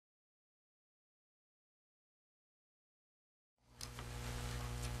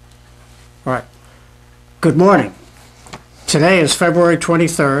All right. Good morning. Today is February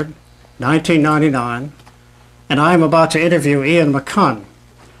 23rd, 1999, and I am about to interview Ian McCunn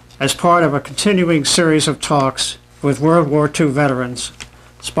as part of a continuing series of talks with World War II veterans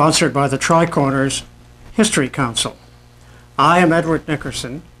sponsored by the Tri-Corners History Council. I am Edward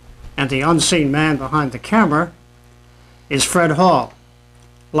Nickerson, and the unseen man behind the camera is Fred Hall,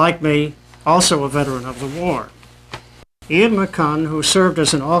 like me, also a veteran of the war. Ian McCunn, who served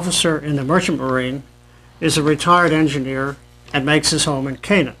as an officer in the Merchant Marine, is a retired engineer and makes his home in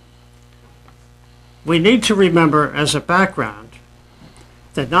Canaan. We need to remember as a background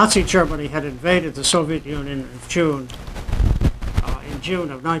that Nazi Germany had invaded the Soviet Union in June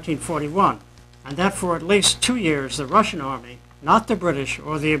of 1941, and that for at least 2 years the Russian army, not the British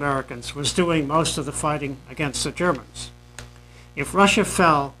or the Americans, was doing most of the fighting against the Germans. If Russia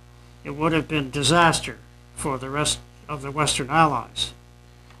fell, it would have been disaster for the rest of the Western Allies.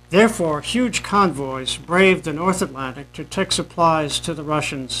 Therefore, huge convoys braved the North Atlantic to take supplies to the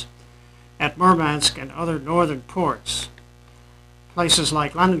Russians at Murmansk and other northern ports. Places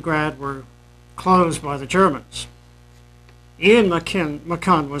like Leningrad were closed by the Germans. Ian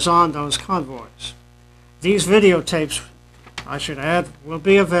McCunn was on those convoys. These videotapes, I should add, will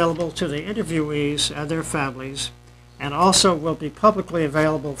be available to the interviewees and their families, and also will be publicly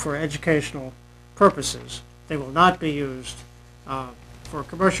available for educational purposes. They will not be used for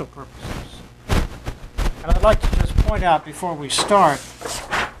commercial purposes. And I'd like to just point out before we start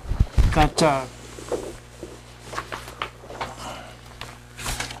that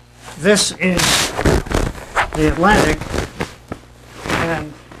this is the Atlantic,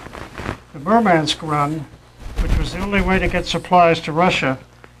 and the Murmansk run, which was the only way to get supplies to Russia,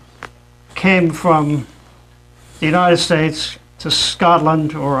 came from the United States to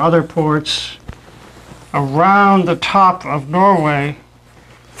Scotland or other ports around the top of Norway.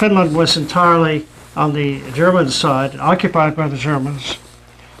 Finland was entirely on the German side, occupied by the Germans,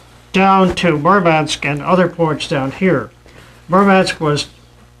 down to Murmansk and other ports down here. Murmansk was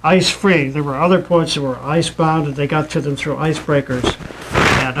ice-free. There were other ports that were ice-bound, and they got to them through icebreakers.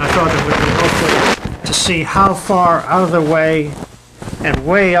 And I thought it would be helpful to see how far out of the way and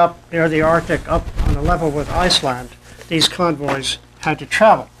way up near the Arctic, up on the level with Iceland, these convoys had to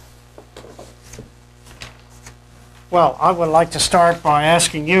travel. Well, I would like to start by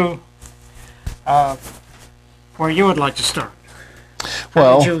asking you where you would like to start.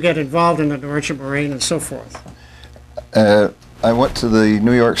 How did you get involved in the Merchant Marine and so forth? I went to the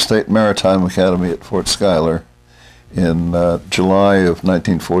New York State Maritime Academy at Fort Schuyler in July of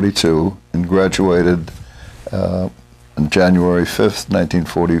 1942 and graduated on January 5th,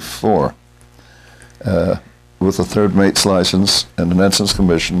 1944 with a third mate's license and an ensign's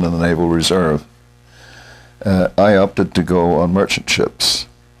commission in the Naval Reserve. I opted to go on merchant ships.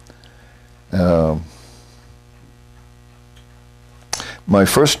 My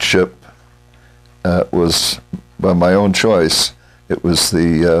first ship was by my own choice. It was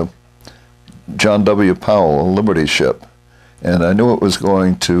the John W. Powell, a Liberty ship, and I knew it was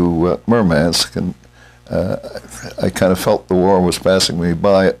going to Murmansk, and I kind of felt the war was passing me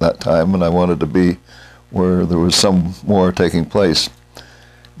by at that time, and I wanted to be where there was some war taking place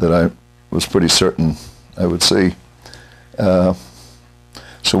that I was pretty certain I would see. So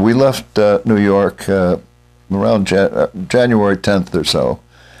we left New York around January 10th or so,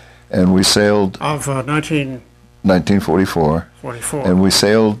 and we sailed of 1944. And we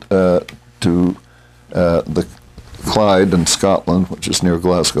sailed to the Clyde in Scotland, which is near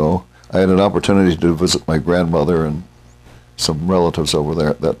Glasgow. I had an opportunity to visit my grandmother and some relatives over there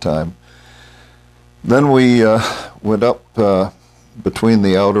at that time. Then we went up between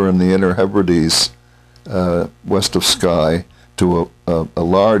the outer and the inner Hebrides, west of Skye, to a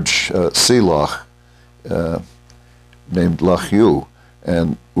large sea loch named Loch Ewe,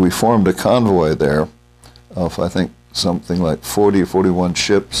 and we formed a convoy there of, I think, something like 40 or 41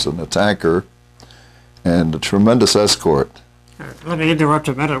 ships and a tanker and a tremendous escort. Let me interrupt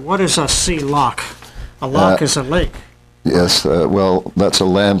a minute. What is a sea loch? A loch is a lake. Yes, well, that's a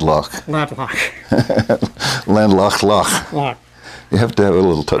landlock. Landlock. Landlocked loch. Loch. You have to have a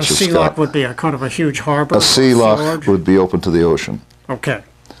little touch of A sea loch would be a kind of a huge harbor. A sea loch would be open to the ocean. Okay.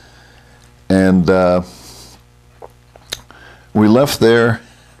 And we left there.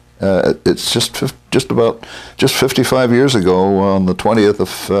 It's just 55 years ago, on the 20th of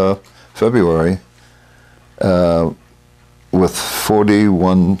February, with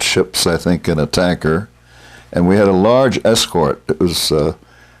 41 ships, I think, and a tanker, and we had a large escort. It was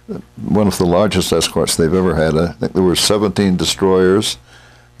one of the largest escorts they've ever had. I think there were 17 destroyers.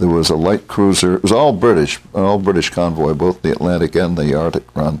 There was a light cruiser. It was all British convoy, both the Atlantic and the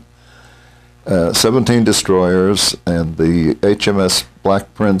Arctic run. 17 destroyers, and the HMS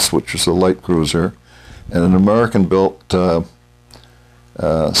Black Prince, which was a light cruiser, and an American-built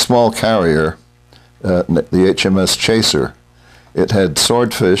small carrier, the HMS Chaser. It had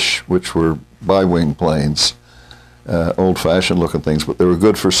Swordfish, which were bi-wing planes, old-fashioned looking things, but they were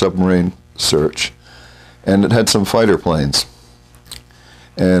good for submarine search. And it had some fighter planes.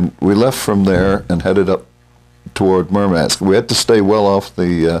 And we left from there and headed up toward Murmansk. We had to stay well off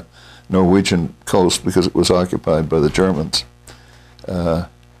the Norwegian coast because it was occupied by the Germans. I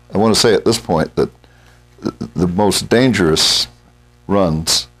want to say at this point that the most dangerous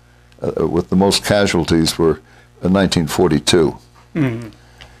runs with the most casualties were in 1942.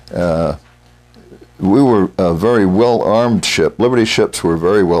 We were a very well-armed ship. Liberty ships were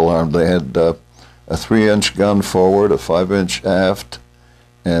very well-armed. They had a 3-inch gun forward, a 5-inch aft,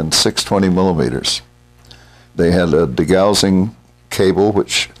 and 620 millimeters. They had a degaussing cable,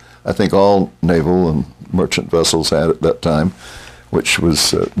 which I think all naval and merchant vessels had at that time, which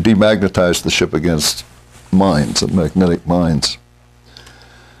was demagnetized the ship against mines, magnetic mines.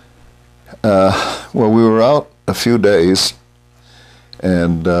 Well, we were out a few days,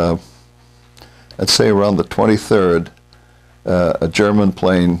 and I'd say around the 23rd, a German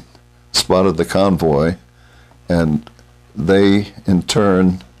plane spotted the convoy, and they in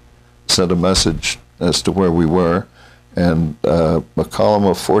turn sent a message as to where we were, and a column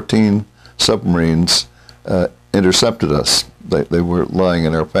of 14 submarines intercepted us. They were lying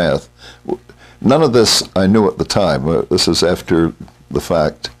in our path. None of this I knew at the time. This is after the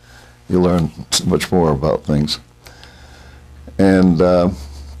fact. You learn so much more about things. And on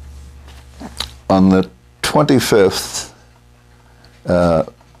the 25th,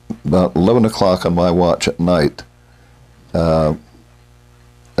 about 11 o'clock on my watch at night, I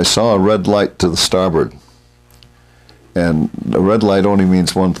saw a red light to the starboard. And a red light only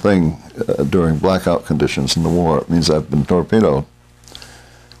means one thing during blackout conditions in the war. It means I've been torpedoed.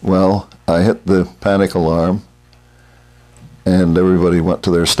 Well, I hit the panic alarm, and everybody went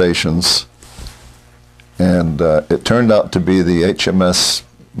to their stations. And it turned out to be the HMS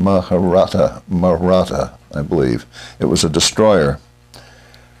Maratha, I believe. It was a destroyer.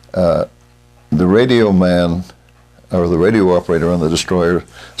 The radio man, or the radio operator on the destroyer,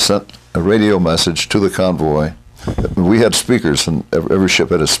 sent a radio message to the convoy. We had speakers, and every ship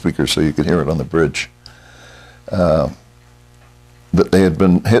had a speaker, so you could hear it on the bridge. That they had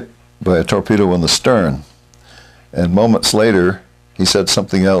been hit by a torpedo in the stern. And moments later, he said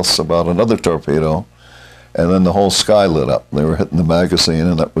something else about another torpedo, and then the whole sky lit up. They were hitting the magazine,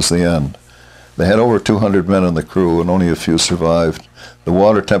 and that was the end. They had over 200 men in the crew, and only a few survived. The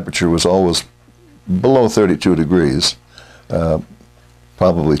water temperature was always below 32 degrees,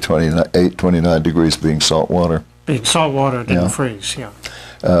 probably 28, 29 degrees being salt water. Being salt water didn't freeze, yeah.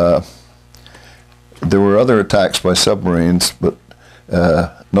 There were other attacks by submarines, but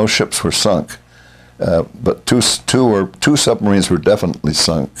no ships were sunk. But two submarines were definitely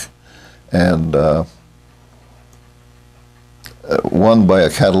sunk, and one by a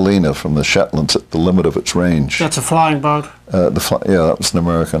Catalina from the Shetlands at the limit of its range. That's a flying boat? Yeah, that was an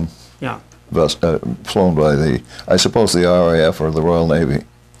American. Yeah. Flown by I suppose the RAF or the Royal Navy.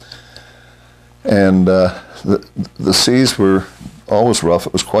 And the seas were always rough.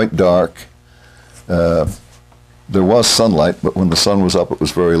 It was quite dark. There was sunlight, but when the sun was up, it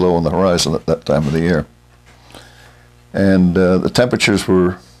was very low on the horizon at that time of the year. And the temperatures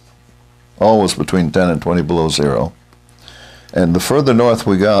were always between 10 and 20 below zero. And the further north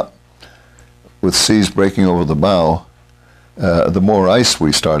we got, with seas breaking over the bow, the more ice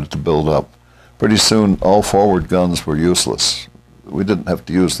we started to build up. Pretty soon, all forward guns were useless. We didn't have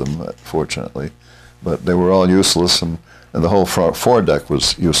to use them, fortunately, but they were all useless, and the whole foredeck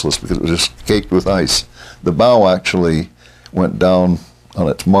was useless because it was just caked with ice. The bow actually went down on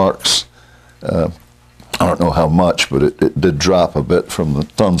its marks. I don't know how much, but it did drop a bit from the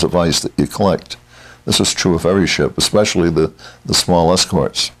tons of ice that you collect. This was true of every ship, especially the small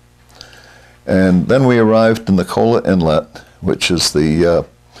escorts. And then we arrived in the Kola Inlet, which is the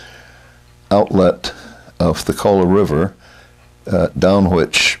outlet of the Kola River, down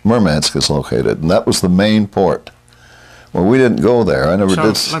which Murmansk is located, and that was the main port. Well, we didn't go there. I never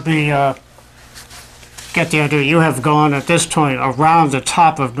did. So let me get the idea. You have gone at this point around the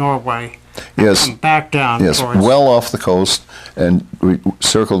top of Norway. Yes. And back down. Yes, towards well off the coast, and we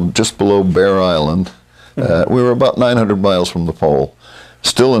circled just below Bear Island. We were about 900 miles from the pole,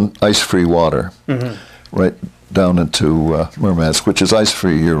 still in ice-free water, right down into Murmansk, which is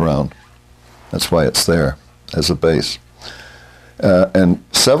ice-free year-round. That's why it's there as a base. And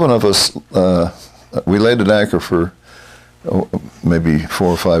 7 of us, we laid at anchor for maybe 4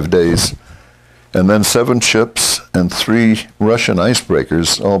 or 5 days, And then 7 ships and 3 Russian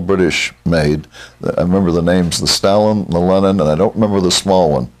icebreakers, all British made. I remember the names, the Stalin, the Lenin, and I don't remember the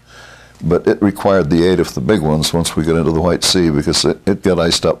small one. But it required the aid of the big ones once we got into the White Sea, because it got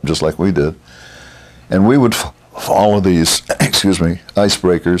iced up just like we did. And we would follow these,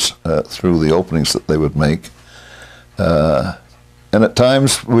 icebreakers through the openings that they would make. And at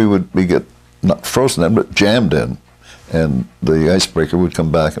times we would get not frozen in, but jammed in. And the icebreaker would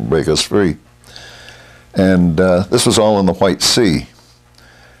come back and break us free. And this was all in the White Sea.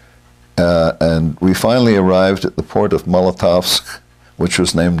 And we finally arrived at the port of Molotovsk, which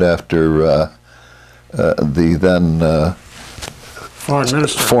was named after the then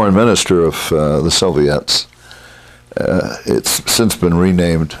foreign minister of the Soviets. It's since been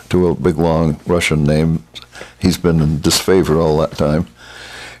renamed to a big, long Russian name. He's been in disfavor all that time.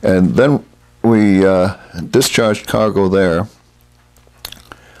 And then we discharged cargo there.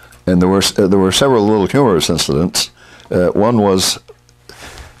 And there were several little humorous incidents. One was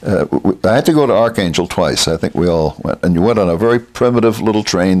I had to go to Archangel twice. I think we all went. And you went on a very primitive little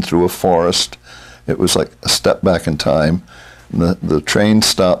train through a forest. It was like a step back in time. And the train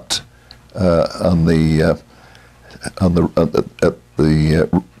stopped at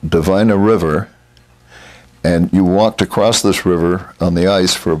the Divina River, and you walked across this river on the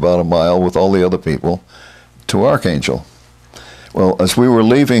ice for about a mile with all the other people to Archangel. Well, as we were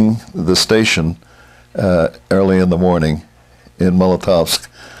leaving the station early in the morning in Molotovsk,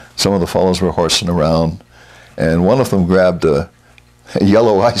 some of the fellows were horsing around, and one of them grabbed a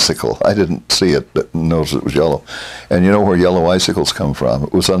yellow icicle. I didn't see it, but noticed it was yellow. And you know where yellow icicles come from.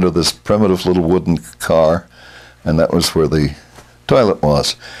 It was under this primitive little wooden car, and that was where the toilet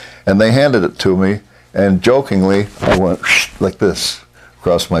was. And they handed it to me, and jokingly, I went like this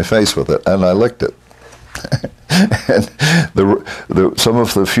across my face with it, and I licked it. And some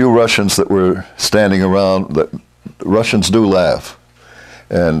of the few Russians that were standing around, the Russians do laugh.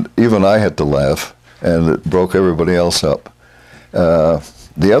 And even I had to laugh, and it broke everybody else up.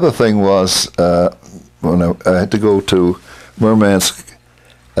 The other thing was when I had to go to Murmansk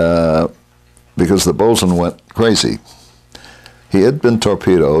because the bosun went crazy. He had been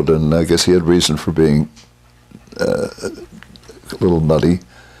torpedoed, and I guess he had reason for being a little nutty.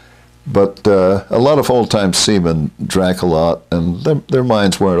 But a lot of old-time seamen drank a lot, and their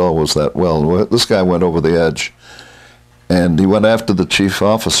minds weren't always that well. This guy went over the edge, and he went after the chief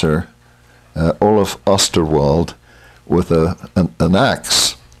officer, Olaf Osterwald, with an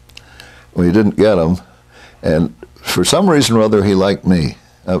axe. Well, he didn't get him, and for some reason or other, he liked me.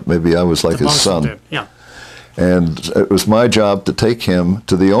 Maybe I was like his son. Did. Yeah. And it was my job to take him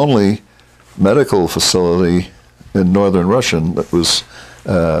to the only medical facility in northern Russian that was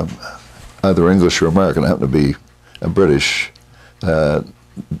either English or American. I happened to be a British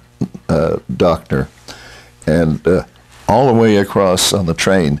doctor. And all the way across on the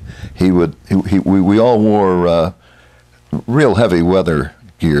train, we all wore real heavy weather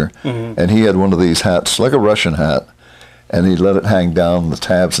gear, and he had one of these hats, like a Russian hat, and he'd let it hang down the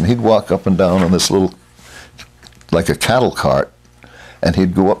tabs, and he'd walk up and down on this little, like a cattle cart, and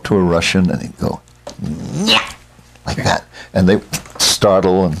he'd go up to a Russian, and he'd go, "Nyah!" like that, and they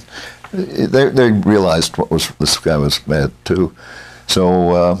startle, and they realized this guy was mad too.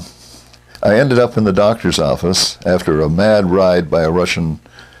 So I ended up in the doctor's office after a mad ride by a Russian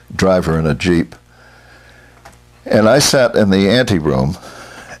driver in a Jeep. And I sat in the anteroom,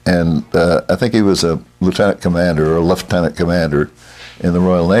 and I think he was a lieutenant commander or a lieutenant commander in the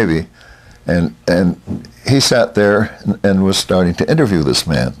Royal Navy. And he sat there and was starting to interview this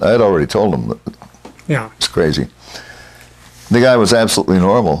man. I had already told him that it's crazy. The guy was absolutely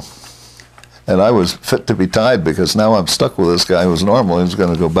normal. And I was fit to be tied, because now I'm stuck with this guy who's normal and who's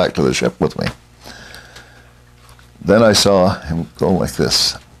going to go back to the ship with me. Then I saw him go like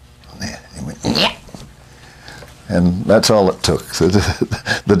this. He went, "Yeah." And that's all it took.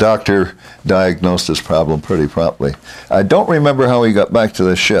 The doctor diagnosed his problem pretty promptly. I don't remember how he got back to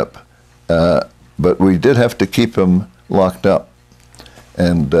the ship, but we did have to keep him locked up.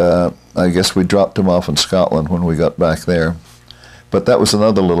 And I guess we dropped him off in Scotland when we got back there. But that was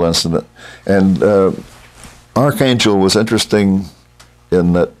another little incident. And Archangel was interesting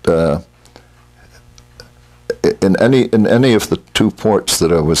in that in any of the 2 ports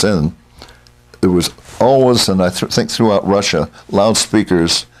that I was in, there was always, and I think throughout Russia,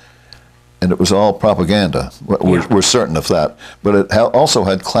 loudspeakers, and it was all propaganda. We're certain of that. But it also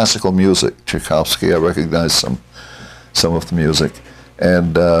had classical music. Tchaikovsky, I recognized some of the music.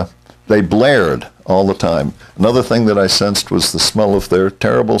 And they blared all the time. Another thing that I sensed was the smell of their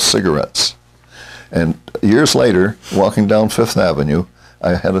terrible cigarettes. And years later, walking down Fifth Avenue,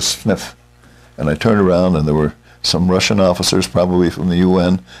 I had a sniff. And I turned around, and there were some Russian officers, probably from the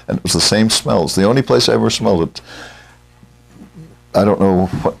UN, and it was the same smells. The only place I ever smelled it, I don't know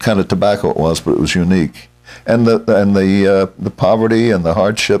what kind of tobacco it was, but it was unique. And the poverty and the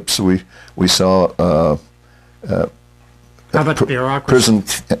hardships we saw. How about the bureaucracy?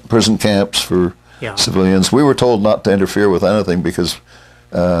 Prison camps for civilians. We were told not to interfere with anything because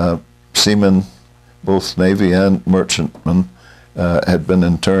seamen, both Navy and merchantmen, had been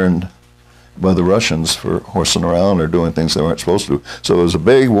interned by the Russians for horsing around or doing things they weren't supposed to. So it was a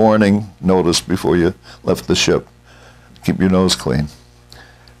big warning notice before you left the ship. Keep your nose clean.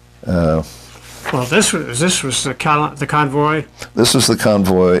 Well, this was the convoy. This was the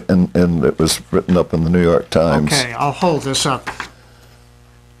convoy, and it was written up in the New York Times. Okay, I'll hold this up.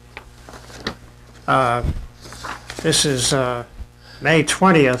 This is May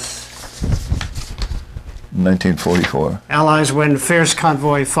 20th. 1944. Allies win fierce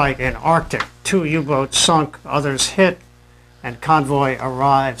convoy fight in Arctic. 2 U-boats sunk, others hit, and convoy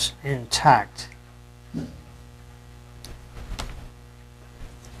arrives intact.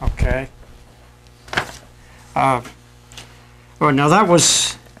 Okay. Well, now that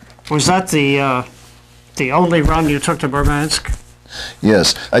was that the only run you took to Murmansk?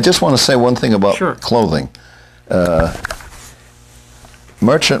 Yes. I just want to say one thing about clothing.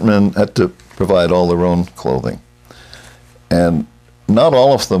 Merchantmen had to provide all their own clothing. And not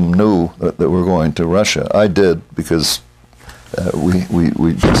all of them knew that we're going to Russia. I did because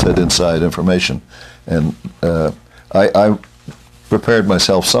we just had inside information. And I prepared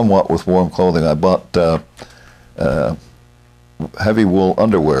myself somewhat with warm clothing. I bought heavy wool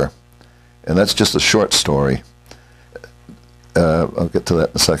underwear, and that's just a short story. I'll get to that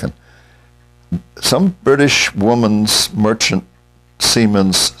in a second. Some British woman's merchant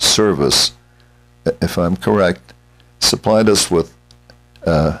seamen's service, if I'm correct, supplied us with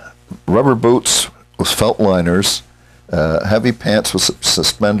rubber boots with felt liners, heavy pants with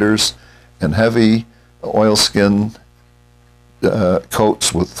suspenders, and heavy oilskin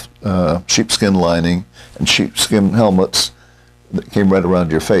coats with sheepskin lining and sheepskin helmets that came right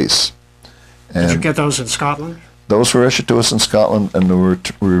around your face. And did you get those in Scotland? Those were issued to us in Scotland, and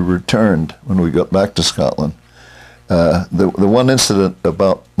we returned when we got back to Scotland. The one incident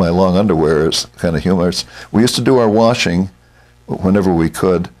about my long underwear is kind of humorous. We used to do our washing whenever we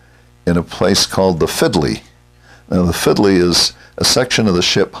could in a place called the Fiddly. Now, the Fiddly is a section of the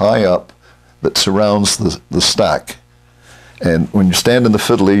ship high up that surrounds the stack. And when you stand in the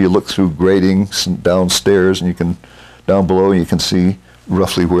Fiddly, you look through gratings and downstairs, and you can, down below, you can see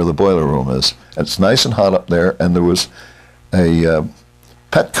roughly where the boiler room is. And it's nice and hot up there, and there was a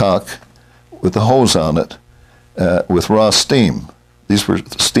petcock with a hose on it with raw steam. These were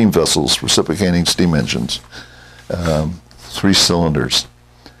steam vessels, reciprocating steam engines, 3 cylinders.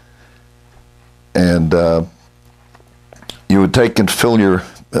 And you would take and fill your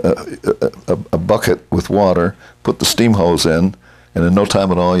a bucket with water, put the steam hose in, and in no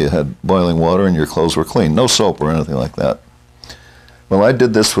time at all you had boiling water and your clothes were clean. No soap or anything like that. Well, I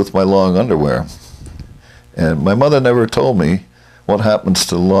did this with my long underwear. And my mother never told me what happens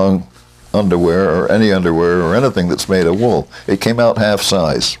to long underwear or anything that's made of wool. It came out half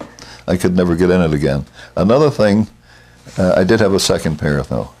size. I could never get in it again. Another thing, I did have a second pair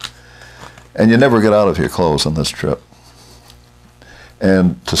though. And you never get out of your clothes on this trip.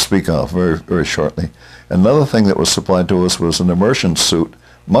 And to speak of very, very shortly, another thing that was supplied to us was an immersion suit,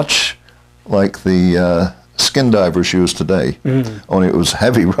 much like the skin divers use today, only it was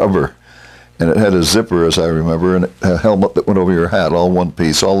heavy rubber, and it had a zipper, as I remember, and a helmet that went over your hat, all one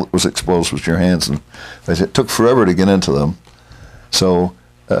piece. All that was exposed was your hands, and it took forever to get into them. So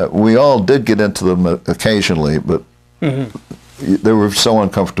we all did get into them occasionally, but they were so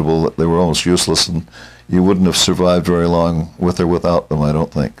uncomfortable that they were almost useless, and you wouldn't have survived very long with or without them, I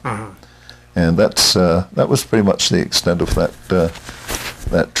don't think. And that was pretty much the extent of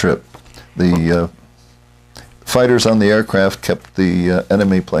that trip. The fighters on the aircraft kept the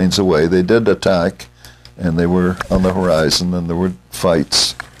enemy planes away. They did attack, and they were on the horizon, and there were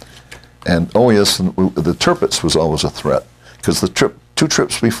fights. And oh yes, and the Tirpitz was always a threat, because the 2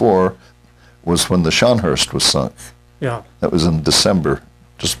 trips before was when the Scharnhorst was sunk. Yeah. That was in December,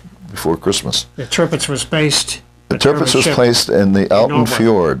 just before Christmas. The Tirpitz was based. The Tirpitz was placed in the Alton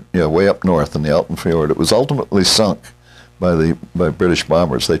Fjord, way up north in the Alton Fjord. It was ultimately sunk by British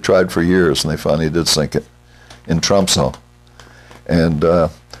bombers. They tried for years, and they finally did sink it in Tromsø.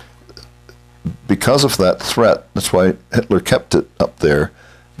 And because of that threat, that's why Hitler kept it up there,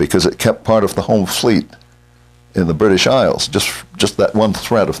 because it kept part of the home fleet in the British Isles, just that one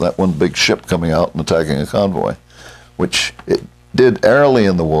threat of that one big ship coming out and attacking a convoy, which it did early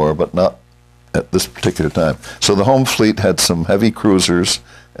in the war, but not at this particular time. So the home fleet had some heavy cruisers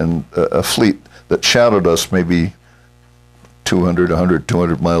and a fleet that shadowed us maybe 200, 100,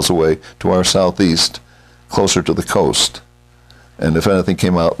 200 miles away to our southeast, closer to the coast. And if anything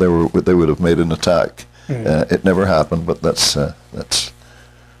came out, they would have made an attack. It never happened, but that's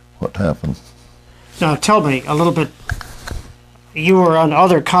what happened. Now tell me a little bit, you were on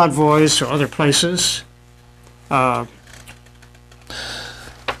other convoys or other places. I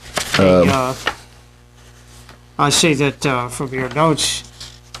see that from your notes,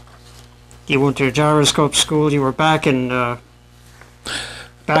 you went to gyroscope school. You were back in the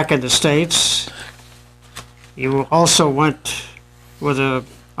States. You also went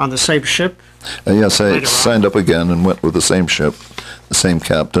on the same ship. Yes, I signed up again and went with the same ship, the same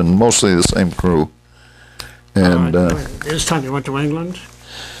captain, mostly the same crew. And this time you went to England?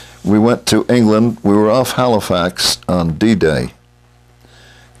 We went to England. We were off Halifax on D-Day.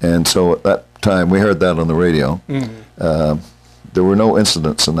 And so at that time, we heard that on the radio. There were no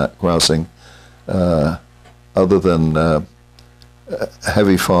incidents in that crossing other than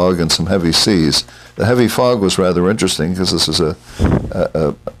heavy fog and some heavy seas. The heavy fog was rather interesting because this is a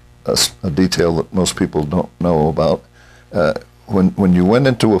detail that most people don't know about. When you went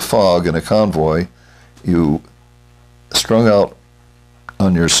into a fog in a convoy, you strung out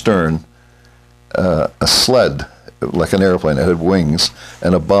on your stern a sled, like an airplane. It had wings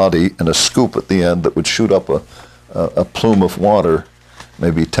and a body and a scoop at the end that would shoot up a plume of water,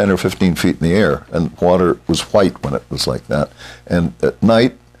 maybe 10 or 15 feet in the air. And water was white when it was like that. And at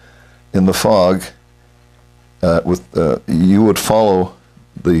night, in the fog, you would follow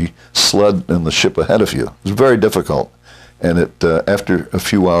the sled and the ship ahead of you. It was very difficult. And after a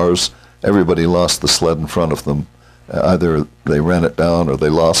few hours, everybody lost the sled in front of them. Either they ran it down or they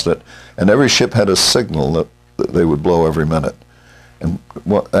lost it. And every ship had a signal that they would blow every minute. And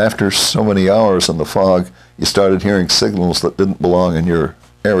after so many hours in the fog, you started hearing signals that didn't belong in your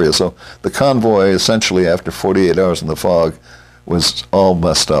area. So the convoy, essentially, after 48 hours in the fog, was all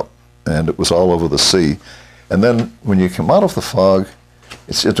messed up, and it was all over the sea. And then when you come out of the fog,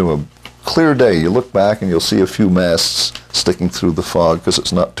 it's into a clear day. You look back and you'll see a few masts sticking through the fog because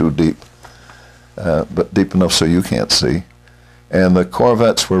it's not too deep, but deep enough so you can't see. And the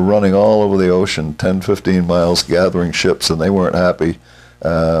corvettes were running all over the ocean, 10, 15 miles, gathering ships, and they weren't happy.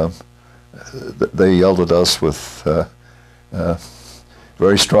 They yelled at us with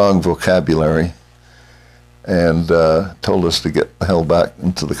very strong vocabulary and told us to get the hell back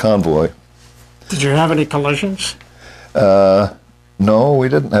into the convoy. Did you have any collisions? No, we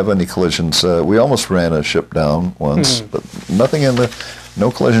didn't have any collisions. We almost ran a ship down once, but nothing no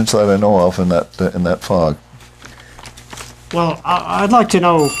collisions that I know of in that fog. Well, I'd like to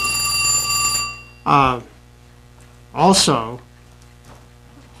know also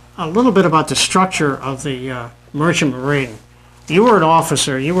a little bit about the structure of the Merchant Marine. You were an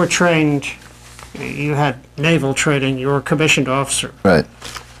officer. You were trained. You had naval training. You were a commissioned officer. Right.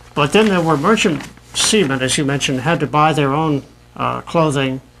 But then there were merchant seamen, as you mentioned, had to buy their own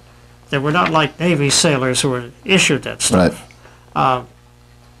clothing. They were not like Navy sailors who were issued that stuff. Right.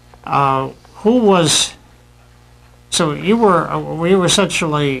 Who was... So you were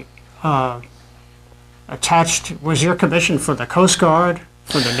essentially attached, was your commission for the Coast Guard,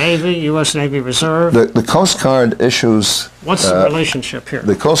 for the Navy, U.S. Navy Reserve? The Coast Guard issues... What's the relationship here?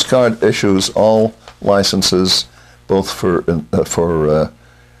 The Coast Guard issues all licenses, both for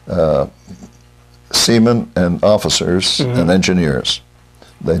seamen and officers and engineers.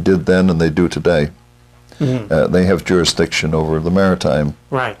 They did then and they do today. They have jurisdiction over the maritime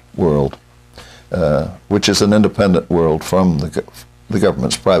world. Which is an independent world from the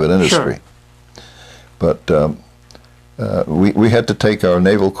government's private industry. Sure. But we had to take our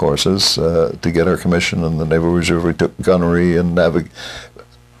naval courses to get our commission in the Naval Reserve. We took gunnery and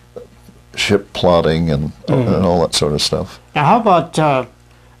ship plotting and all that sort of stuff. Now, how about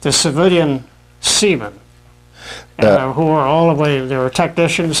the civilian seamen? Who were all the way, they were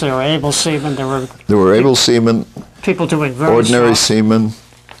technicians, they were able seamen, there were able seamen, people doing very ordinary seamen.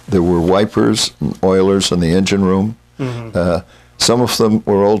 There were wipers and oilers in the engine room. Some of them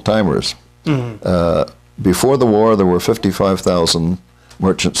were old-timers. Before the war, there were 55,000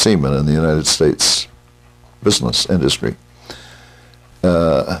 merchant seamen in the United States business industry.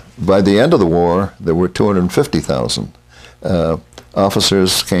 By the end of the war, there were 250,000.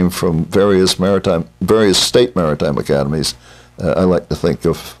 Officers came from various state maritime academies. I like to think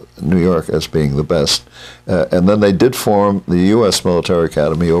of New York as being the best. And then they did form the U.S. Military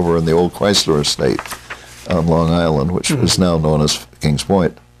Academy over in the old Chrysler estate on Long Island, which is now known as Kings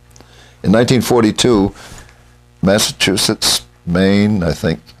Point. In 1942, Massachusetts, Maine, I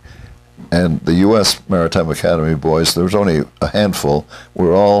think, And the U.S. Maritime Academy boys, there was only a handful,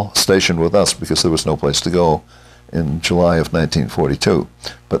 were all stationed with us because there was no place to go in July of 1942.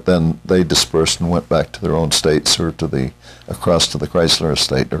 But then they dispersed and went back to their own states or across to the Chrysler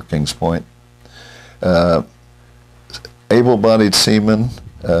Estate or Kings Point. Able-bodied seamen,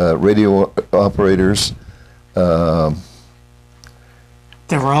 radio operators. They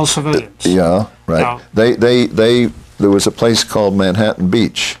were all civilians. Yeah, right. No. There was a place called Manhattan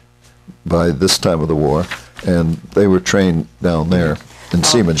Beach by this time of the war, and they were trained down there in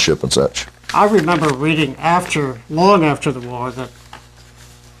seamanship and such. I remember reading long after the war, that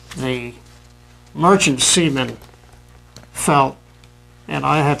the merchant seamen felt, and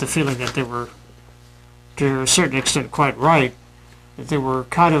I had the feeling that they were, to a certain extent, quite right, that they were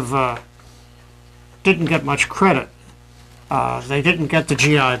kind of, didn't get much credit. They didn't get the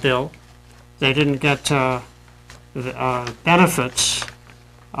GI Bill. They didn't get benefits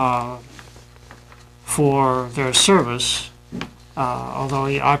for their service, although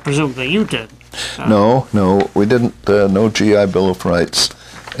I presume that you did. No, we didn't. No GI Bill of Rights,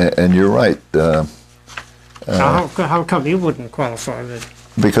 and you're right. How come you wouldn't qualify then?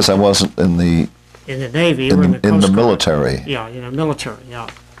 Because I wasn't in the Navy, you were in the Coast in the Guard. military. Yeah, in the military. Yeah.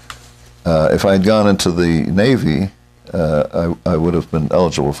 If I had gone into the Navy, I would have been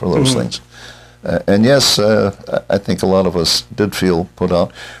eligible for those things. And yes, I think a lot of us did feel put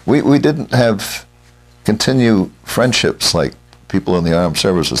out. We didn't have continue friendships like people in the armed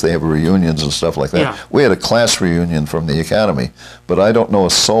services. They have reunions and stuff like that. Yeah. We had a class reunion from the academy, but I don't know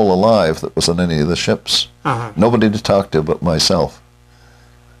a soul alive that was on any of the ships. Nobody to talk to but myself.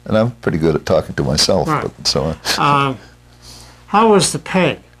 And I'm pretty good at talking to myself. Right. But so How was the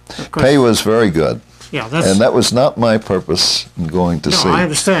pay? pay was very good. Yeah, that's. And that was not my purpose in going to No, sea. I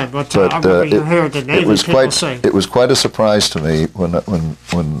understand, but I remember you heard the Navy people say. It was quite a surprise to me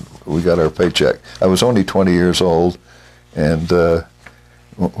when we got our paycheck. I was only 20 years old, and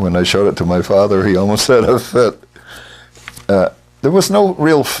when I showed it to my father, he almost had a fit. There was no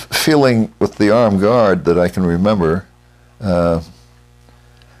real feeling with the armed guard that I can remember. Well,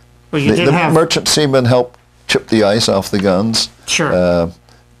 you did The have. merchant seamen helped chip the ice off the guns. Sure.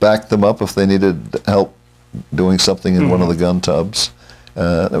 Back them up if they needed help doing something in one of the gun tubs.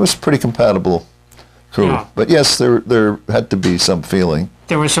 It was a pretty compatible crew. Yeah. But yes, there had to be some feeling.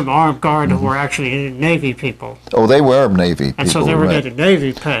 There was some armed guard who were actually Navy people, Oh, they were Navy people. and so they were right. getting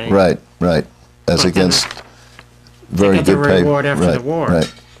Navy pay. Right. As But then against very get the good pay. reward after right, the war.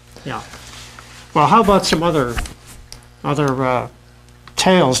 Right. Yeah. Well, how about some other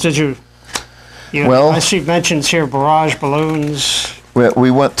tales? Did you? Well- I see mentions here: barrage balloons.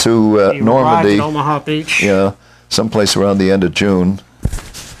 We went to You arrived Normandy. at Omaha Beach. Yeah, someplace around the end of June,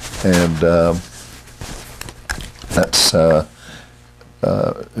 and that's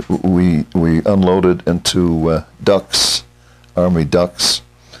we unloaded into ducks, Army ducks.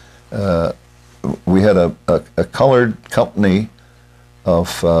 We had a colored company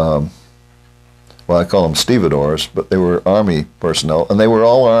of well, I call them stevedores, but they were Army personnel, and they were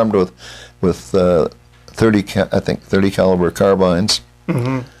all armed with 30 caliber carbines.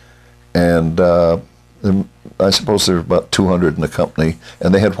 And I suppose there were about 200 in the company,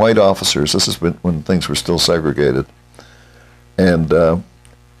 and they had white officers. This is when things were still segregated, and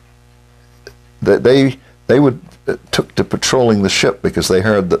they took to patrolling the ship because they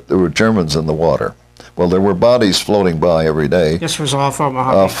heard that there were Germans in the water. Well, there were bodies floating by every day. This was off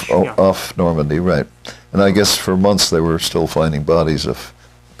Omaha Beach. Yeah. Off Normandy, right. And I guess for months they were still finding bodies of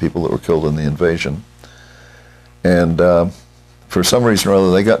people that were killed in the invasion. And for some reason or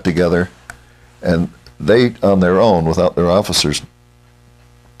other, they got together, and they, on their own, without their officers'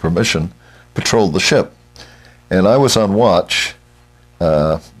 permission, patrolled the ship. And I was on watch.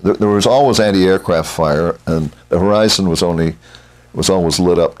 There was always anti-aircraft fire, and the horizon was always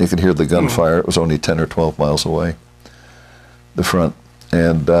lit up. You could hear the gunfire. It was only 10 or 12 miles away, the front.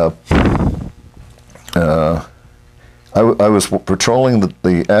 And I was patrolling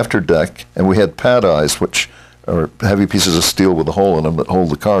the afterdeck, and we had pad eyes, which are heavy pieces of steel with a hole in them that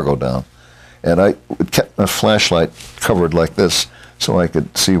hold the cargo down. And I kept my flashlight covered like this so I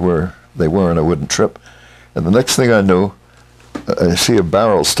could see where they were and I wouldn't trip. And the next thing I knew, I see a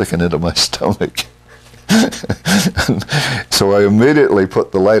barrel sticking into my stomach. So I immediately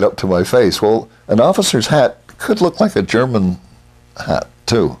put the light up to my face. Well, an officer's hat could look like a German hat,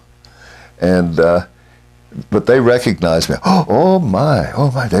 too. And but they recognized me. Oh my!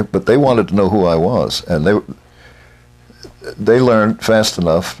 But they wanted to know who I was, and they learned fast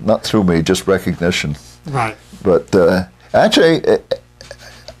enough, not through me, just recognition. Right. But actually, it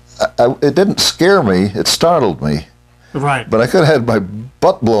didn't scare me. It startled me, Right. But I could have had my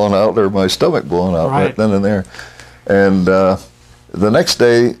butt blown out or my stomach blown out right then and there. And the next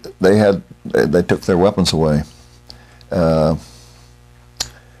day, they took their weapons away.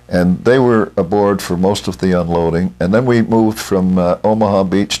 And they were aboard for most of the unloading. And then we moved from Omaha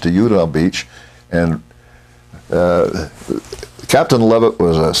Beach to Utah Beach. And Captain Levitt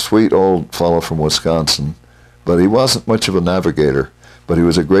was a sweet old fellow from Wisconsin, but he wasn't much of a navigator. But he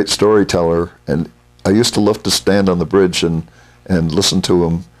was a great storyteller. And I used to love to stand on the bridge and listen to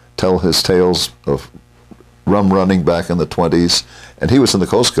him tell his tales of rum running back in the 20s. And he was in the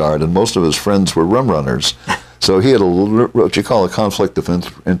Coast Guard, and most of his friends were rum runners. So he had what you call a conflict of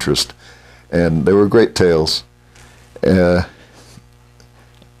interest, and they were great tales. I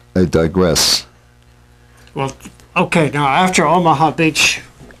digress. Well, okay, now after Omaha Beach,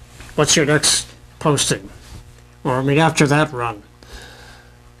 what's your next posting? Or, I mean, after that run?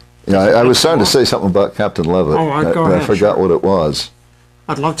 Yeah, I was starting to say something about Captain Levitt. Oh, go ahead. I forgot what it was.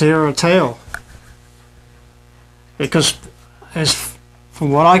 I'd love to hear a tale. Because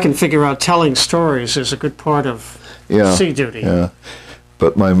from what I can figure out, telling stories is a good part of sea duty. Yeah,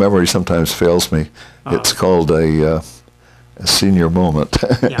 but my memory sometimes fails me. It's called a senior moment.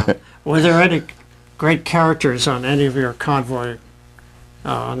 Yeah. Were there any great characters on any of your convoy?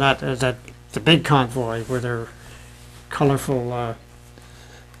 On the big convoy, were there colorful?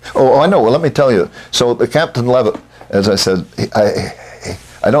 Oh, I know. Well, let me tell you. So the Captain Levitt, as I said,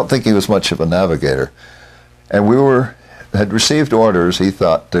 I don't think he was much of a navigator, and we had received orders, he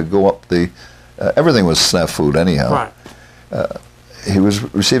thought, to go up the, everything was snafu anyhow. Right. He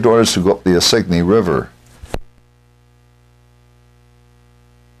received orders to go up the Assigny River.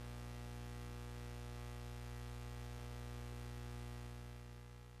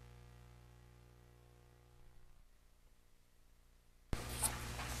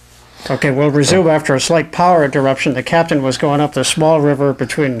 Okay, we'll resume after a slight power interruption. The captain was going up the small river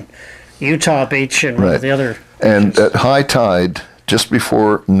between Utah Beach and one of the other beaches. And at high tide, just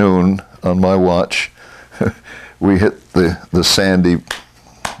before noon on my watch, we hit the sandy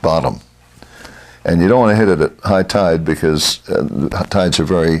bottom. And you don't want to hit it at high tide because the tides are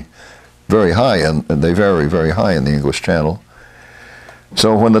very, very high, and they vary very high in the English Channel.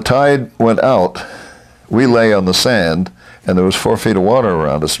 So when the tide went out, we lay on the sand, and there was 4 feet of water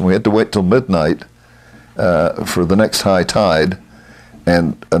around us, and we had to wait till midnight for the next high tide.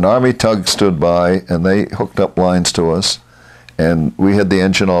 And an Army tug stood by, and they hooked up lines to us, and we had the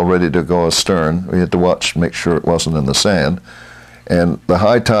engine all ready to go astern. We had to watch, make sure it wasn't in the sand. And the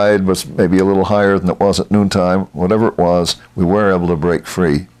high tide was maybe a little higher than it was at noontime. Whatever it was, we were able to break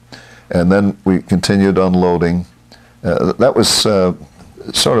free. And then we continued unloading. That was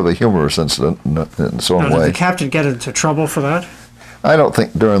sort of a humorous incident in its own way. Did the captain get into trouble for that? I don't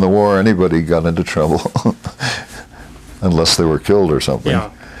think during the war anybody got into trouble. Unless they were killed or something.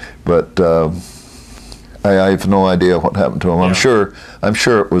 Yeah. But I have no idea what happened to him. Yeah. I'm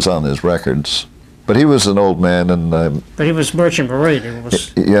sure it was on his records. But he was an old man, and but he was merchant marine. He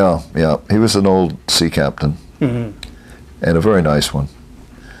was. Yeah. He was an old sea captain, and a very nice one.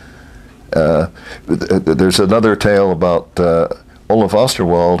 There's another tale about Olaf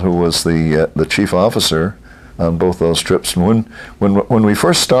Osterwald, who was the chief officer on both those trips. And when we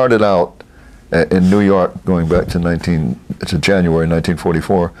first started out in New York, going back to January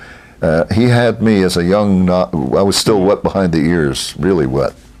 1944, he had me as a young, I was still wet behind the ears, really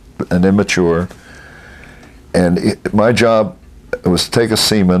wet, and immature. And my job was to take a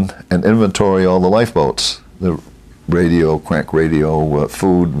seaman and inventory all the lifeboats, the radio, crank radio,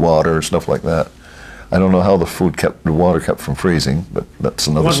 food, water, stuff like that. I don't know how the water kept from freezing, but that's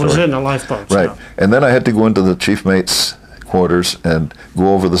another story. What was in the lifeboats? Right. Yeah. And then I had to go into the chief mate's quarters and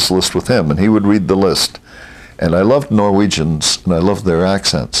go over this list with him, and he would read the list. And I loved Norwegians, and I loved their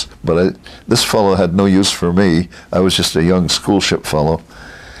accents, but this fellow had no use for me. I was just a young schoolship fellow.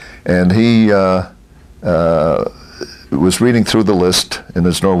 And he was reading through the list in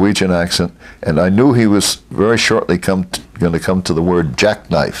his Norwegian accent, and I knew he was very shortly going to come to the word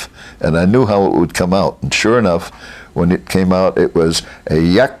jackknife, and I knew how it would come out. And sure enough, when it came out, it was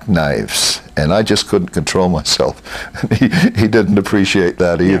a jackknives, and I just couldn't control myself. He didn't appreciate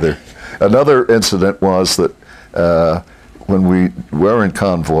that either. Yeah. Another incident was that when we were in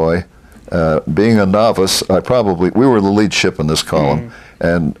convoy, being a novice, we were the lead ship in this column,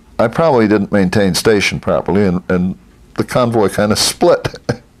 and I probably didn't maintain station properly, and the convoy kind of split.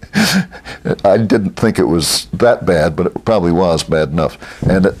 I didn't think it was that bad, but it probably was bad enough.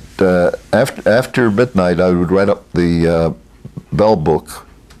 And after midnight, I would write up the bell book,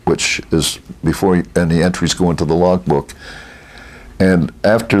 which is before any entries go into the log book. And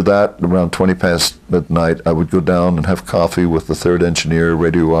after that, around 20 past midnight, I would go down and have coffee with the third engineer,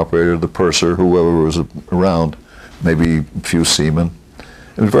 radio operator, the purser, whoever was around, maybe a few seamen.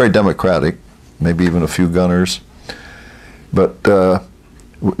 It was very democratic, maybe even a few gunners. But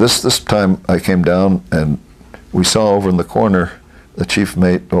this time I came down and we saw over in the corner the chief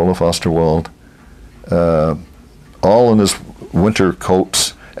mate, Olaf Osterwald, all in his winter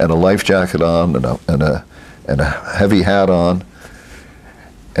coats and a life jacket on and a heavy hat on.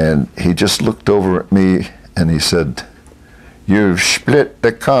 And he just looked over at me and he said, "You've split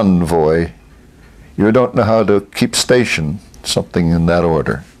the convoy. You don't know how to keep station," something in that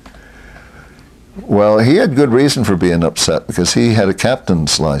order. Well, he had good reason for being upset because he had a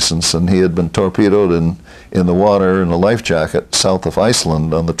captain's license and he had been torpedoed in the water in a life jacket south of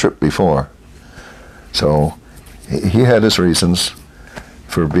Iceland on the trip before. So he had his reasons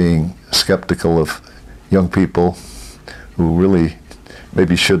for being skeptical of young people who really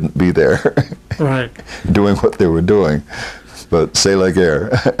maybe shouldn't be there Right. doing what they were doing. But c'est la guerre.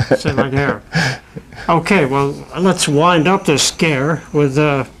 C'est la guerre. Okay, well, let's wind up this scare with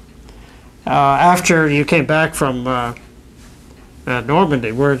after you came back from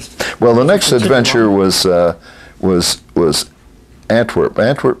Normandy. Well, the next adventure was Antwerp.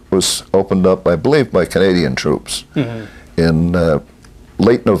 Antwerp was opened up, I believe, by Canadian troops in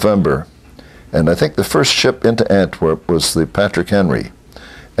late November. And I think the first ship into Antwerp was the Patrick Henry.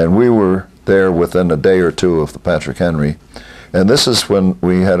 And we were there within a day or two of the Patrick Henry. And this is when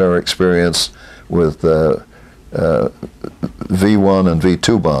we had our experience with V1 and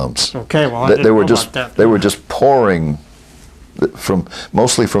V2 bombs. Okay, well, I didn't know about that. They were just pouring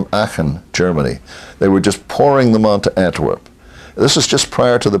mostly from Aachen, Germany. They were just pouring them onto Antwerp. This is just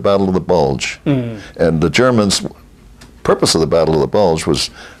prior to the Battle of the Bulge. And the Germans' purpose of the Battle of the Bulge was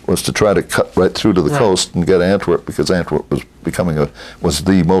to try to cut right through to the coast and get Antwerp, because Antwerp was was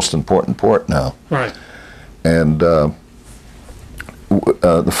the most important port now. Right. And the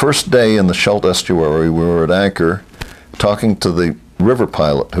first day in the Scheldt estuary, we were at anchor talking to the river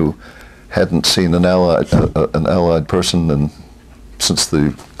pilot who hadn't seen an Allied person since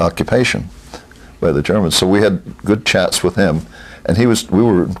the occupation by the Germans. So we had good chats with him, and we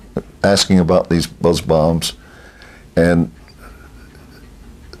were asking about these buzz bombs, and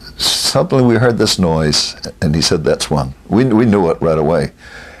suddenly we heard this noise, and he said, "That's one." We knew it right away,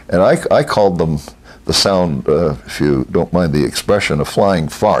 and I called them the sound, if you don't mind the expression, a flying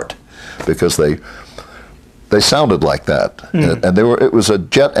fart, because they sounded like that, and it was a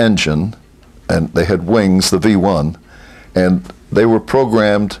jet engine, and they had wings, the V1, and they were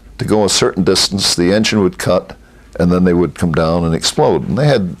programmed to go a certain distance. The engine would cut, and then they would come down and explode. And they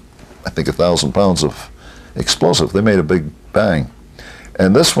had, I think, 1,000 pounds of explosive. They made a big bang.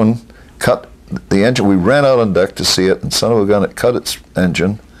 And this one cut the engine. We ran out on deck to see it, and son of a gun, it cut its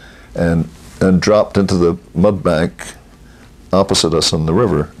engine and dropped into the mud bank opposite us in the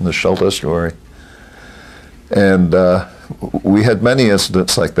river, in the Scheldt estuary. And we had many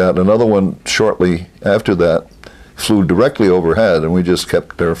incidents like that. Another one shortly after that flew directly overhead, and we just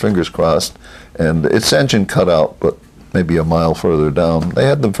kept our fingers crossed. And its engine cut out, but maybe a mile further down. They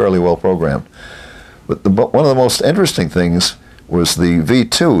had them fairly well programmed. But one of the most interesting things was the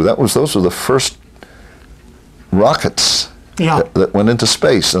V2. Those were the first rockets that went into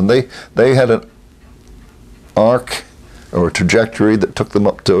space, and they had an arc or a trajectory that took them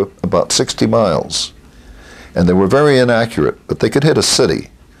up to about 60 miles. And they were very inaccurate, but they could hit a city,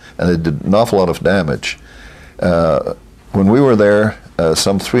 and they did an awful lot of damage. When we were there,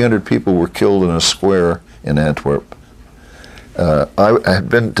 some 300 people were killed in a square in Antwerp. I had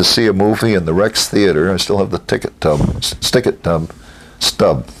been to see a movie in the Rex Theater. I still have the ticket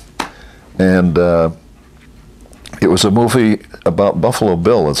stub. And it was a movie about Buffalo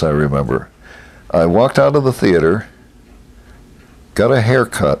Bill, as I remember. I walked out of the theater, got a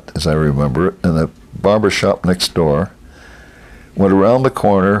haircut, as I remember it, in the barber shop next door, went around the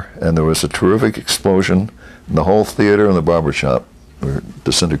corner, and there was a terrific explosion, and the whole theater and the barber shop were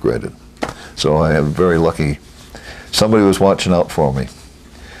disintegrated. So I am very lucky. Somebody was watching out for me.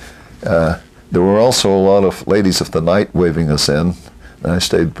 There were also a lot of ladies of the night waving us in, and I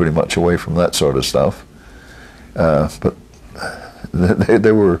stayed pretty much away from that sort of stuff. But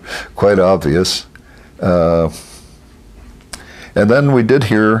they were quite obvious. And then we did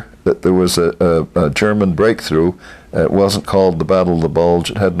hear that there was a German breakthrough. It wasn't called the Battle of the Bulge.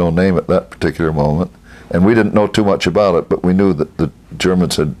 It had no name at that particular moment. And we didn't know too much about it, but we knew that the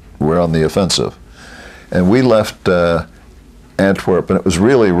Germans were on the offensive. And we left Antwerp, and it was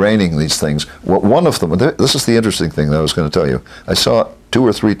really raining these things. One of them, this is the interesting thing that I was going to tell you. I saw it 2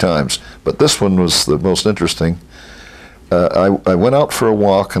 or 3 times, but this one was the most interesting. I went out for a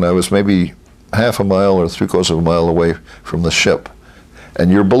walk, and I was maybe half a mile or three-quarters of a mile away from the ship.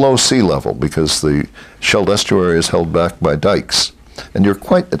 And you're below sea level because the Scheldt estuary is held back by dikes. And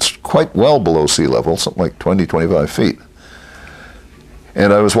it's quite well below sea level, something like 20, 25 feet.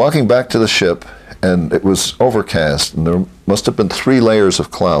 And I was walking back to the ship, and it was overcast, and there must have been 3 layers of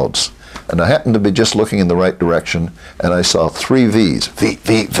clouds. And I happened to be just looking in the right direction, and I saw 3 V's, V,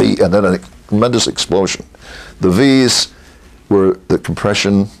 V, V, and then a tremendous explosion. The V's were the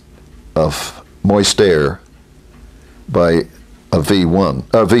compression of moist air by a V1,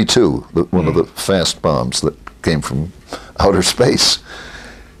 V2, one of the fast bombs that came from outer space.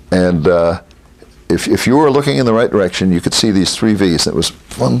 And if you were looking in the right direction, you could see these 3 V's. It was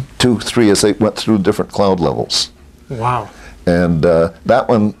 1, 2, 3 as they went through different cloud levels. Wow. And that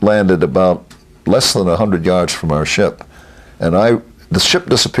one landed about less than 100 yards from our ship. And the ship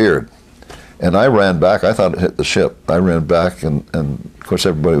disappeared. And I ran back. I thought it hit the ship. I ran back, and of course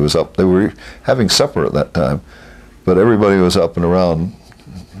everybody was up. They were having supper at that time, but everybody was up and around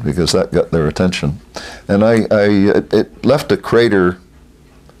because that got their attention. And it left a crater,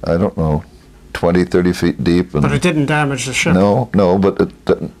 I don't know, 20, 30 feet deep. And but it didn't damage the ship? No, but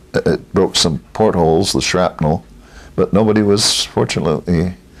it broke some portholes, the shrapnel, but nobody was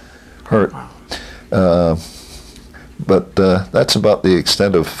fortunately hurt. But that's about the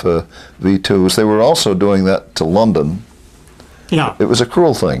extent of V2s. They were also doing that to London. Yeah. It was a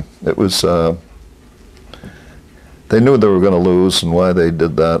cruel thing. It was, they knew they were going to lose, and why they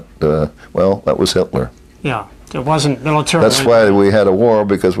did that, well, that was Hitler. Yeah. It wasn't military. That's why we had a war,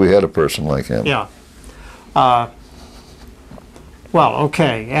 because we had a person like him. Yeah. Well,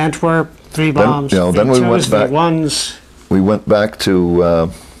 okay. Antwerp, V-bombs, then we went back. V1s. We went back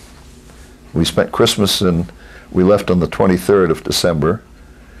to, we spent Christmas we left on the 23rd of December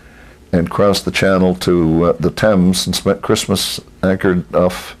and crossed the channel to the Thames and spent Christmas anchored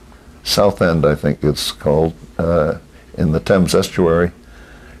off Southend, I think it's called, in the Thames estuary.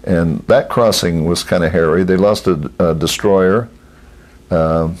 And that crossing was kind of hairy. They lost a destroyer,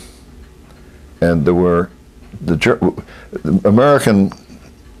 and there were the American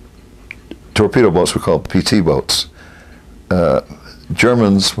torpedo boats were called PT boats.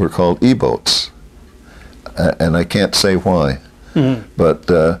 Germans were called E-boats. And I can't say why, but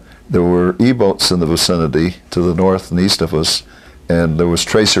there were E-boats in the vicinity to the north and east of us, and there was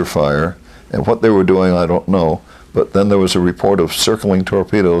tracer fire, and what they were doing I don't know, but then there was a report of circling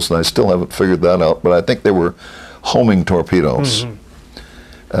torpedoes, and I still haven't figured that out, but I think they were homing torpedoes.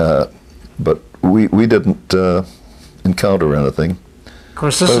 But we didn't encounter anything. Of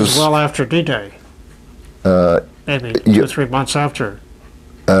course, this is well after D-Day, maybe 2 or 3 months after.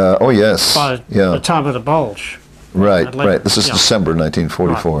 Oh yes, By yeah. the time of the bulge. Right, right. This is December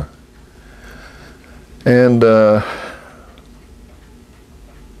 1944. Right. And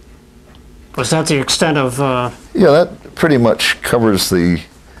was that the extent of? Yeah, that pretty much covers the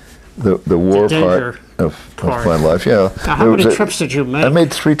war part of my life. Yeah. Now, how many trips did you make? I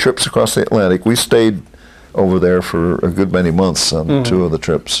made 3 trips across the Atlantic. We stayed over there for a good many months on 2 of the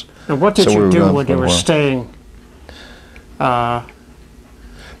trips. And what did you do when you were staying?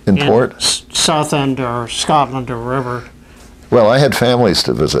 In port? Southend or Scotland or wherever. Well, I had families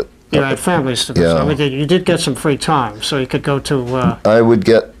to visit. You had families to visit. Yeah. I mean, you did get some free time, so you could go to... I would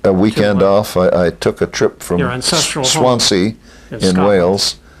get a weekend off. I took a trip from Swansea in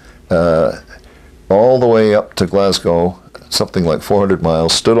Wales all the way up to Glasgow, something like 400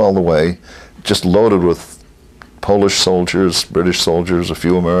 miles, stood all the way, just loaded with Polish soldiers, British soldiers, a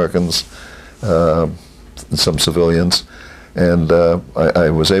few Americans, and some civilians. And I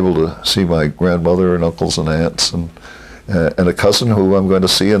was able to see my grandmother and uncles and aunts and a cousin who I'm going to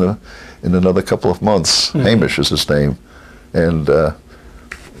see in another couple of months. Hamish is his name, and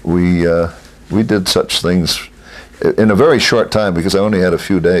we did such things in a very short time because I only had a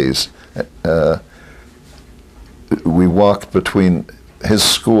few days. We walked between his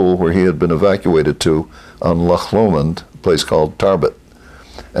school where he had been evacuated to on Loch Lomond, a place called Tarbet,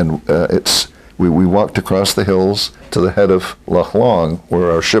 and we walked across the hills to the head of Loch Long,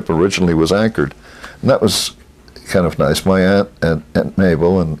 where our ship originally was anchored. And that was kind of nice. My Aunt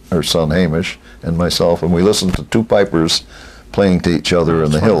Mabel and her son Hamish and myself, and we listened to 2 pipers playing to each other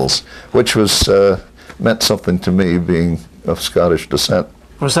in the hills, which was meant something to me, being of Scottish descent.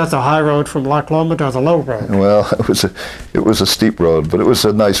 Was that the high road from Loch Lomond or the low road? Well, it was a steep road, but it was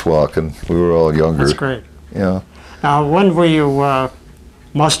a nice walk, and we were all younger. That's great. Yeah. Now, when were you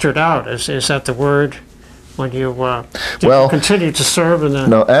mustered out? Is that the word? When you you continue to serve in the...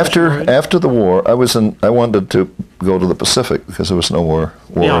 No, after the war, I wanted to go to the Pacific because there was no more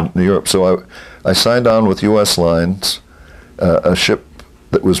war in Europe. So I signed on with U.S. Lines, a ship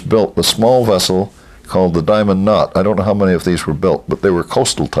that was built, a small vessel called the Diamond Knot. I don't know how many of these were built, but they were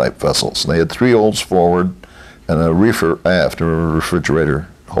coastal type vessels. They had 3 holds forward and a reefer aft, or a refrigerator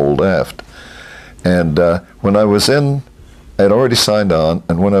hold aft. And when I was in, I had already signed on,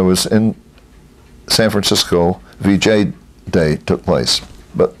 and when I was in San Francisco, VJ Day took place.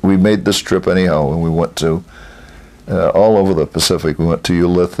 But we made this trip anyhow, and we went to all over the Pacific. We went to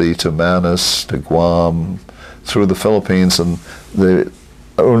Ulithi, to Manus, to Guam, through the Philippines, and the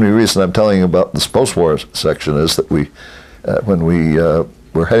only reason I'm telling you about this post-war section is that we, when we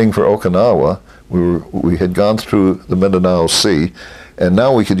were heading for Okinawa, we had gone through the Mindanao Sea, and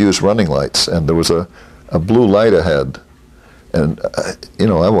now we could use running lights, and there was a blue light ahead, and you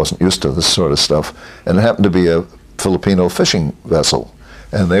know, I wasn't used to this sort of stuff, and it happened to be a Filipino fishing vessel,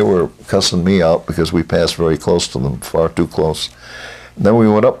 and they were cussing me out because we passed very close to them, far too close. And then we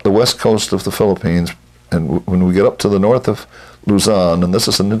went up the west coast of the Philippines, and when we get up to the north of Luzon, and this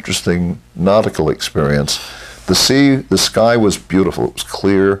is an interesting nautical experience, the sky was beautiful. It was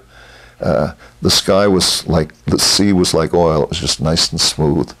clear. The sky was like, the sea was like oil. It was just nice and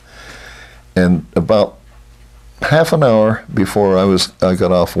smooth. And about half an hour before I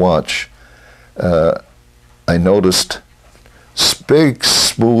got off watch, I noticed big,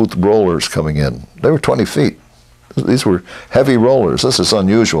 smooth rollers coming in. They were 20 feet. These were heavy rollers. This is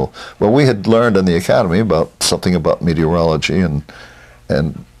unusual. Well, we had learned in the academy about something about meteorology,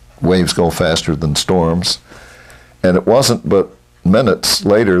 and waves go faster than storms. And it wasn't but minutes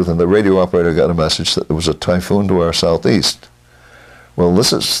later than the radio operator got a message that there was a typhoon to our southeast. Well,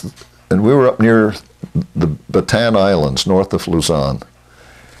 and we were up near the Bataan Islands, north of Luzon.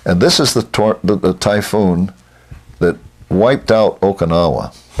 And this is the typhoon that wiped out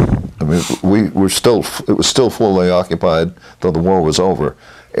Okinawa. I mean, it was still fully occupied, though the war was over.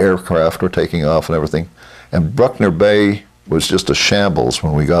 Aircraft were taking off and everything. And Bruckner Bay was just a shambles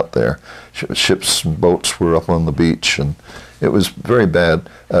when we got there. Ships and boats were up on the beach, and it was very bad.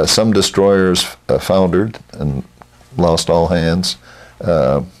 Some destroyers foundered and lost all hands.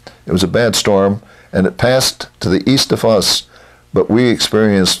 It was a bad storm, and it passed to the east of us, but we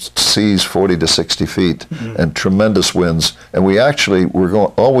experienced seas 40 to 60 feet and tremendous winds. And we actually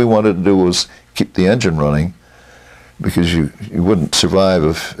all we wanted to do was keep the engine running, because you wouldn't survive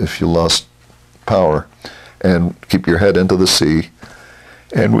if you lost power, and keep your head into the sea.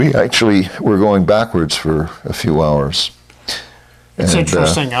 And we actually were going backwards for a few hours. It's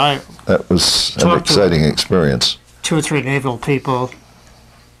interesting. That was an exciting experience. 2 or 3 naval people,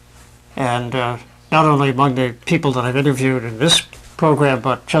 and not only among the people that I've interviewed in this program,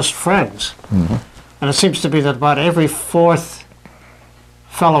 but just friends. And it seems to be that about every 4th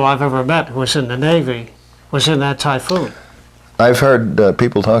fellow I've ever met who was in the Navy was in that typhoon. I've heard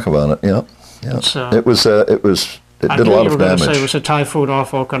people talk about it. Yeah, yeah. It did a lot of damage. I knew you were going to say it was a typhoon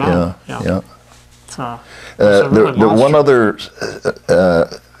off Okinawa. Yeah. So, the one other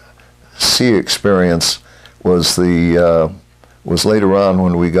sea experience was was later on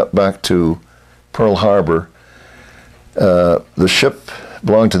when we got back to Pearl Harbor. The ship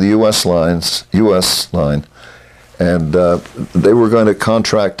belonged to the U.S. line, and they were going to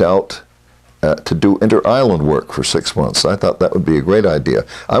contract out to do inter-island work for 6 months. I thought that would be a great idea.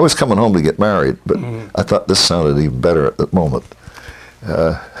 I was coming home to get married, but I thought this sounded even better at that moment.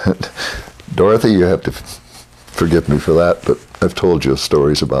 Dorothy, you have to forgive me for that, but I've told you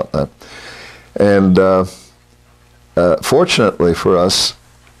stories about that. And fortunately for us,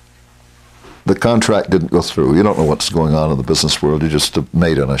 the contract didn't go through. You don't know what's going on in the business world. You're just a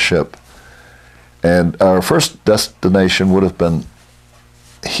mate on a ship. And our first destination would have been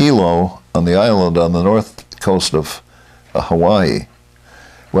Hilo, on the island on the north coast of Hawaii.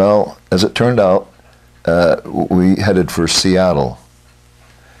 Well, as it turned out, we headed for Seattle.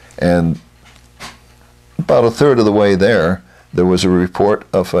 And about a third of the way there was a report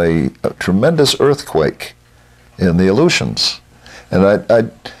of a tremendous earthquake in the Aleutians. And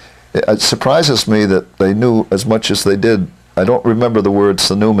it surprises me that they knew as much as they did. I don't remember the word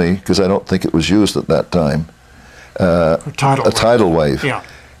tsunami because I don't think it was used at that time. A tidal wave. Yeah.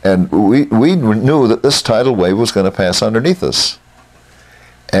 And we knew that this tidal wave was going to pass underneath us.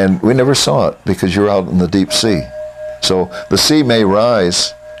 And we never saw it because you're out in the deep sea. So the sea may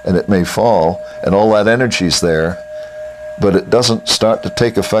rise and it may fall and all that energy's there, but it doesn't start to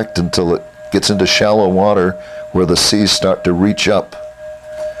take effect until it gets into shallow water where the seas start to reach up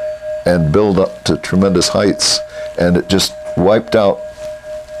and build up to tremendous heights. And it just wiped out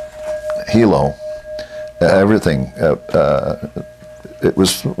Hilo, everything. It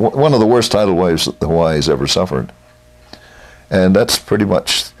was one of the worst tidal waves that Hawaii's ever suffered. And that's pretty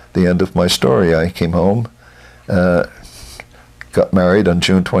much the end of my story. I came home. got married on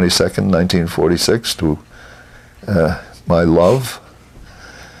June 22nd, 1946 to my love,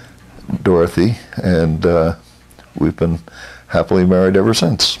 Dorothy, and we've been happily married ever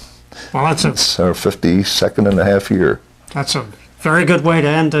since. Well, It's our 52nd and a half year. that's a very good way to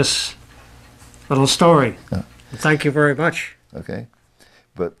end this little story. Thank you very much. Okay,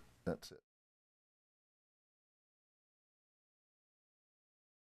 but that's it.